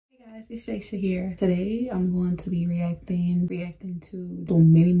guys, it's Shaysha here. Today I'm going to be reacting to the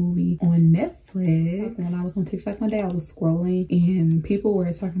mini movie on Netflix. When I was on TikTok one day, I was scrolling and people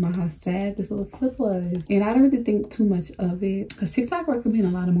were talking about how sad this little clip was. And I didn't really think too much of it because TikTok recommends a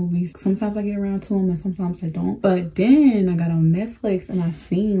lot of movies. Sometimes I get around to them and sometimes I don't. But then I got on Netflix and I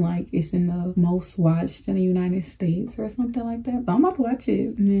seen like it's in the most watched in the United States or something like that. So I'm about to watch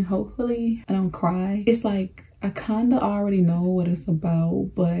it and then hopefully I don't cry. It's like I kind of already know what it's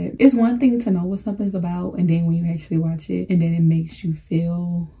about, but it's one thing to know what something's about and then when you actually watch it and then it makes you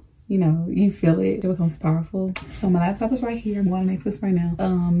feel, you know, you feel it becomes powerful. So my laptop is right here. I'm going on Netflix right now.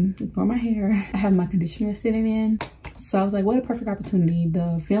 Ignore my hair. I have my conditioner sitting in. So I was like, what a perfect opportunity.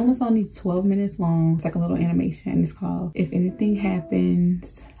 The film is only 12 minutes long. It's like a little animation. It's called If Anything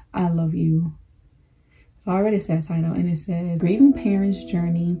Happens, I Love You. So I already said the title and it says, grieving parents'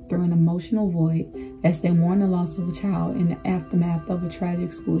 journey through an emotional void as they mourn the loss of a child in the aftermath of a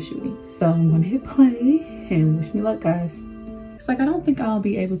tragic school shooting. So I'm gonna hit play and wish me luck, guys. It's like, I don't think I'll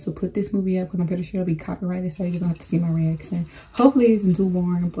be able to put this movie up because I'm pretty sure it'll be copyrighted, so you just don't have to see my reaction. Hopefully it isn't too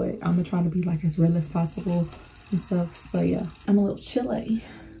boring, but I'm gonna try to be like as real as possible and stuff. So yeah, I'm a little chilly.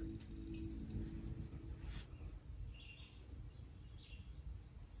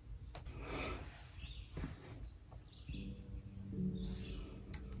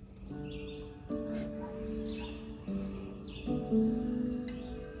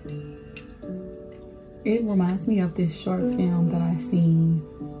 It reminds me of this short film that I seen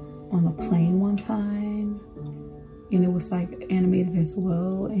on a plane one time, and it was like animated as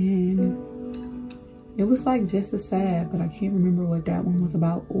well, and it was like just as sad, but I can't remember what that one was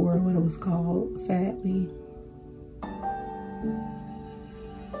about or what it was called, sadly.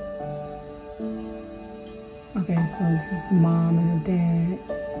 Okay, so this is the mom and the dad,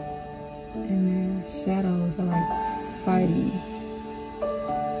 and their shadows are like fighting.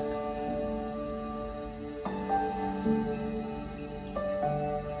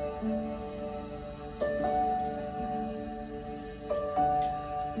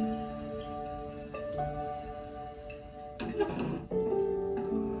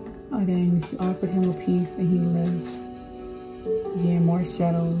 Oh dang, she offered him a piece and he left. Yeah, more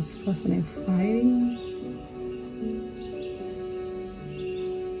shadows, fussing and fighting.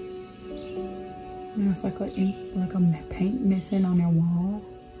 There's like a paint missing on their wall.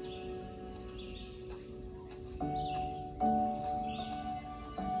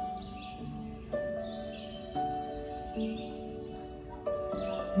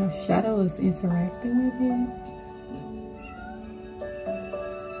 Your shadow is interacting with you.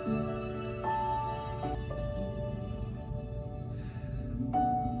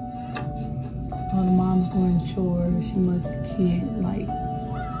 Oh, the mom's doing chores. She can't like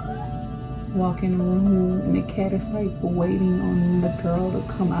walk in the room, and the cat is like waiting on the girl to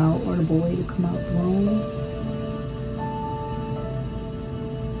come out or the boy to come out the room.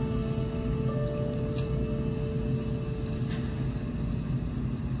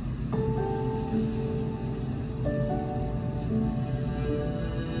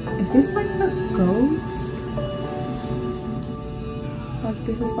 Is this like a ghost? Like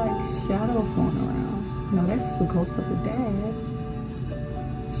this is like shadow floating around. No, that's the ghost of the dad.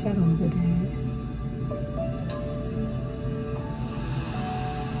 Shadow of the dad.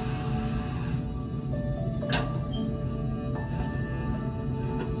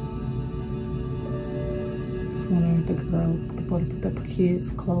 It's one of the girl, the boy put the kids'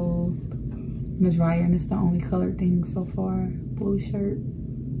 clothes in the dryer, and it's the only colored thing so far. Blue shirt.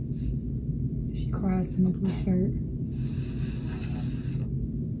 She cries in the blue shirt.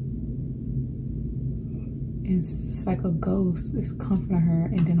 And it's just like a ghost is comforting her,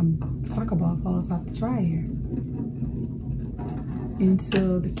 and then a soccer ball falls off the dryer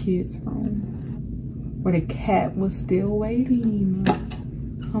into the kids' room where the cat was still waiting.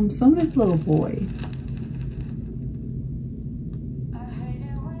 So I'm assuming this little boy.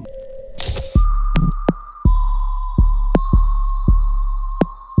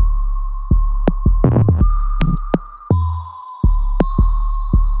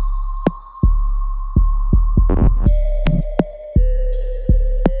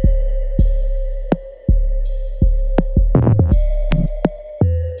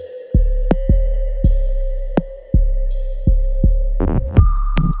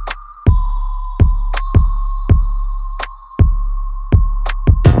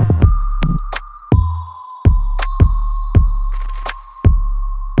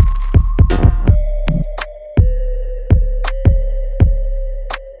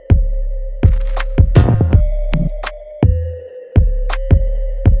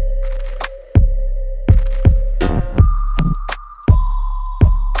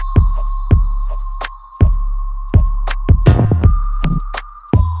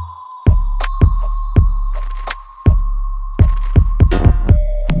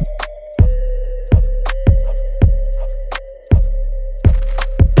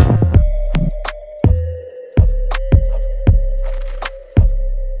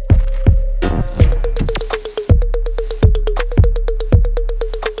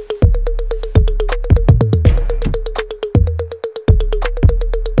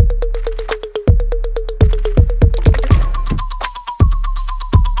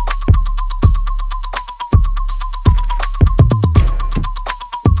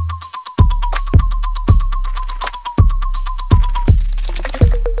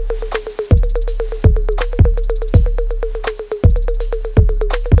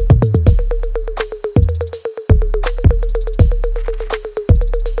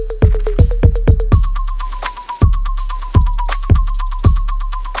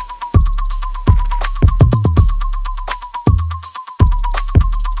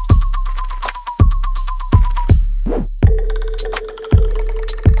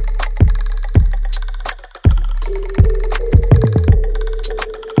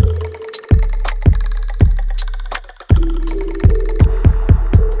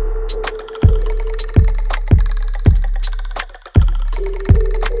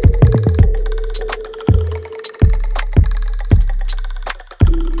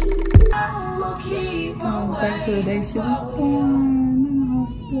 back to the day she was born in the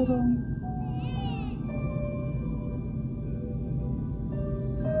hospital.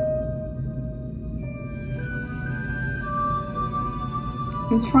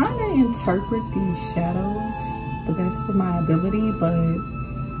 I'm trying to interpret these shadows the best of my ability, but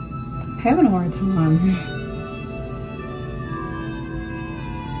I'm having a hard time.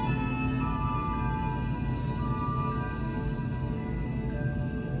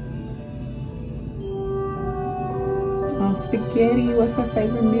 Spaghetti, what's her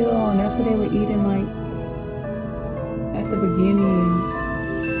favorite meal? And that's what they were eating like at the beginning.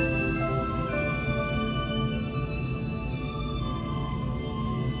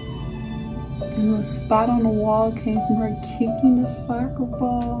 And the spot on the wall came from her kicking the soccer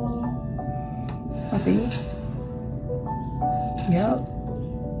ball, I think. Yep.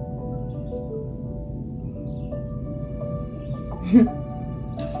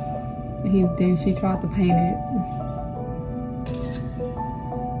 Then she tried to paint it.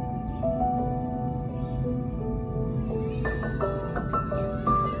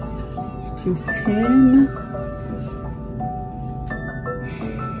 She was 10.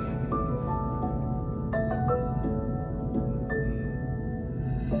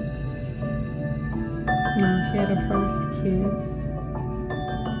 No, she had her first kiss.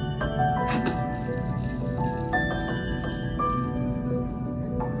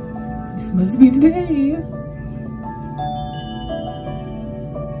 This must be the day.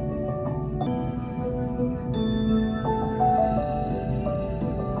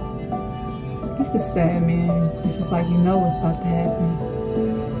 This is sad, man. It's just like, you know what's about to happen.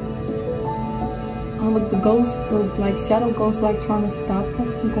 Oh, look, the ghost, the like shadow ghost, like trying to stop her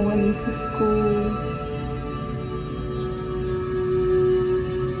from going into school.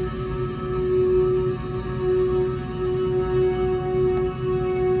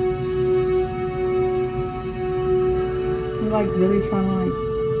 They're like really trying to like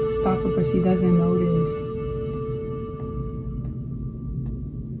stop her, but she doesn't notice.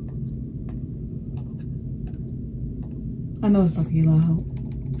 I know it's about to be loud.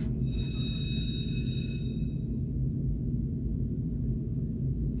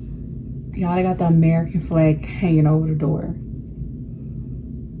 Y'all, they got the American flag hanging over the door.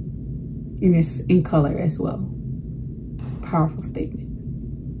 And it's in color as well. Powerful statement.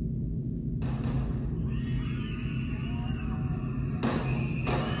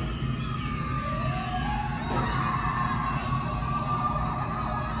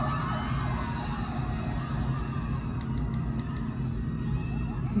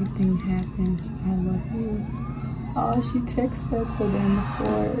 Everything happens. I love you. Oh, she texted that to them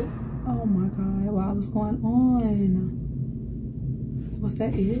before. Oh my God, wow, what's going on? Was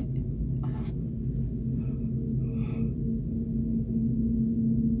that it?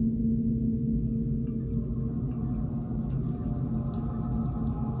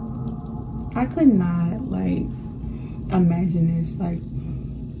 I could not like imagine this. Like,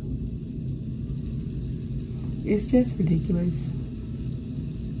 it's just ridiculous.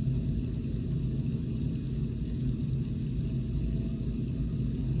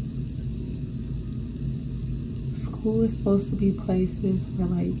 School is supposed to be places where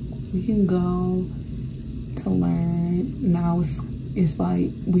like we can go to learn. Now it's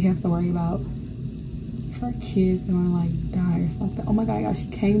like we have to worry about if our kids are gonna like die or something. Oh my God, y'all, she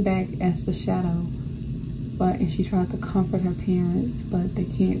came back as the shadow, and she tried to comfort her parents, but they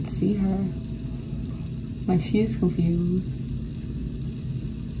can't see her. Like, she is confused.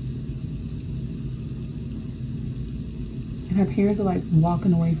 And her parents are like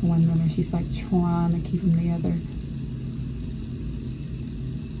walking away from one another. She's like trying to keep them together.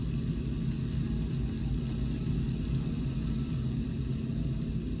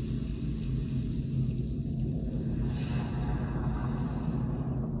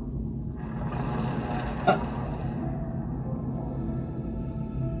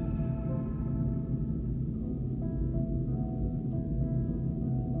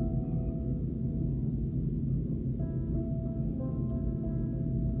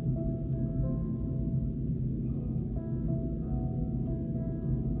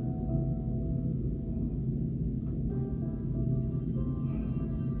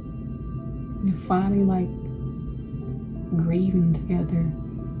 They're finally like grieving together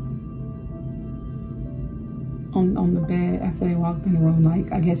on the bed after they walked in the room.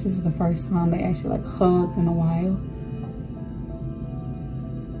 Like, I guess this is the first time they actually like hugged in a while.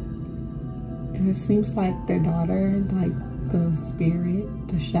 And it seems like their daughter, like the spirit,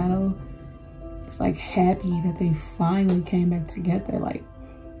 the shadow, is like happy that they finally came back together. Like,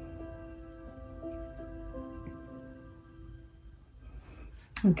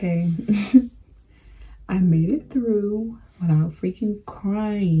 okay. I made it through without freaking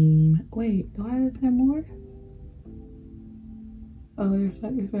crying. Wait, do I have more? Oh, is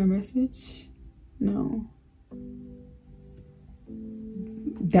there a message? No.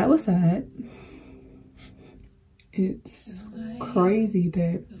 That was sad. It's crazy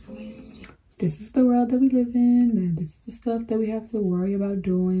that this is the world that we live in, and this is the stuff that we have to worry about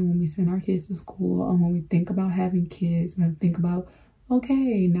doing when we send our kids to school, and when we think about having kids. We have to think about,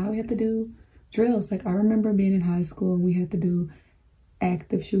 okay, now we have to do drills. Like, I remember being in high school and we had to do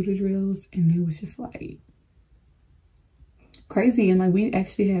active shooter drills, and it was just like crazy. And like, we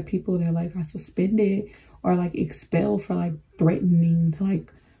actually had people that like got suspended or like expelled for like threatening to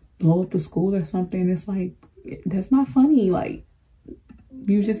like blow up the school or something. It's like, that's not funny. Like,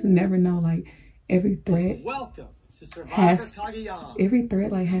 you just never know. Like, every threat has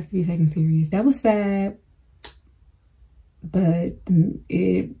to be taken serious. That was sad, but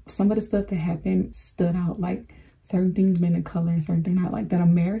some of the stuff that happened stood out. Like, certain things being in color and certain things not. Like that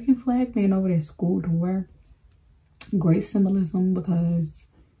American flag being over their school door, great symbolism, because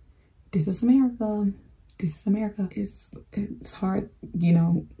this is America. This is America. It's hard, you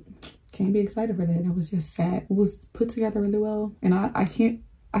know. Can't be excited for that. It was just sad. It was put together really well, and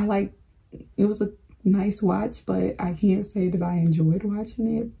it was a nice watch, but I can't say that I enjoyed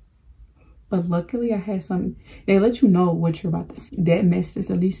watching it. But luckily I had some, they let you know what you're about to see. That message,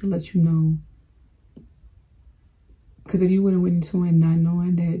 at least it let you know. Because if you would have went into it not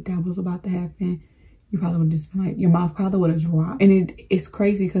knowing that that was about to happen, you probably would just been like, your mouth probably would have dropped. And it's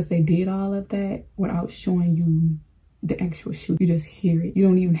crazy because they did all of that without showing you the actual shoot. You just hear it. You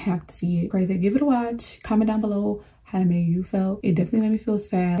don't even have to see it. Crazy. Give it a watch. Comment down below how it made you feel. It definitely made me feel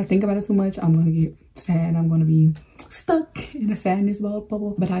sad. If I think about it too much, I'm gonna get sad. I'm gonna be stuck in a sadness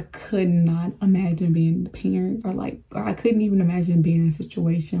bubble. But I could not imagine being the parent, or I couldn't even imagine being in a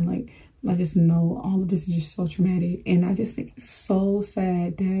situation. Like, I just know all of this is just so traumatic, and I just think it's so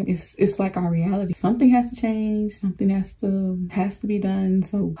sad that it's like our reality. Something has to change. Something has to be done.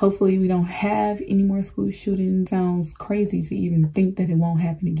 So hopefully we don't have any more school shootings. Sounds crazy to even think that it won't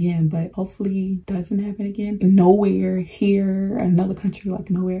happen again, but hopefully it doesn't happen again. Nowhere here, another country,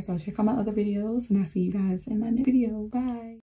 like nowhere. So check out my other videos, and I'll see you guys in my next video. Bye.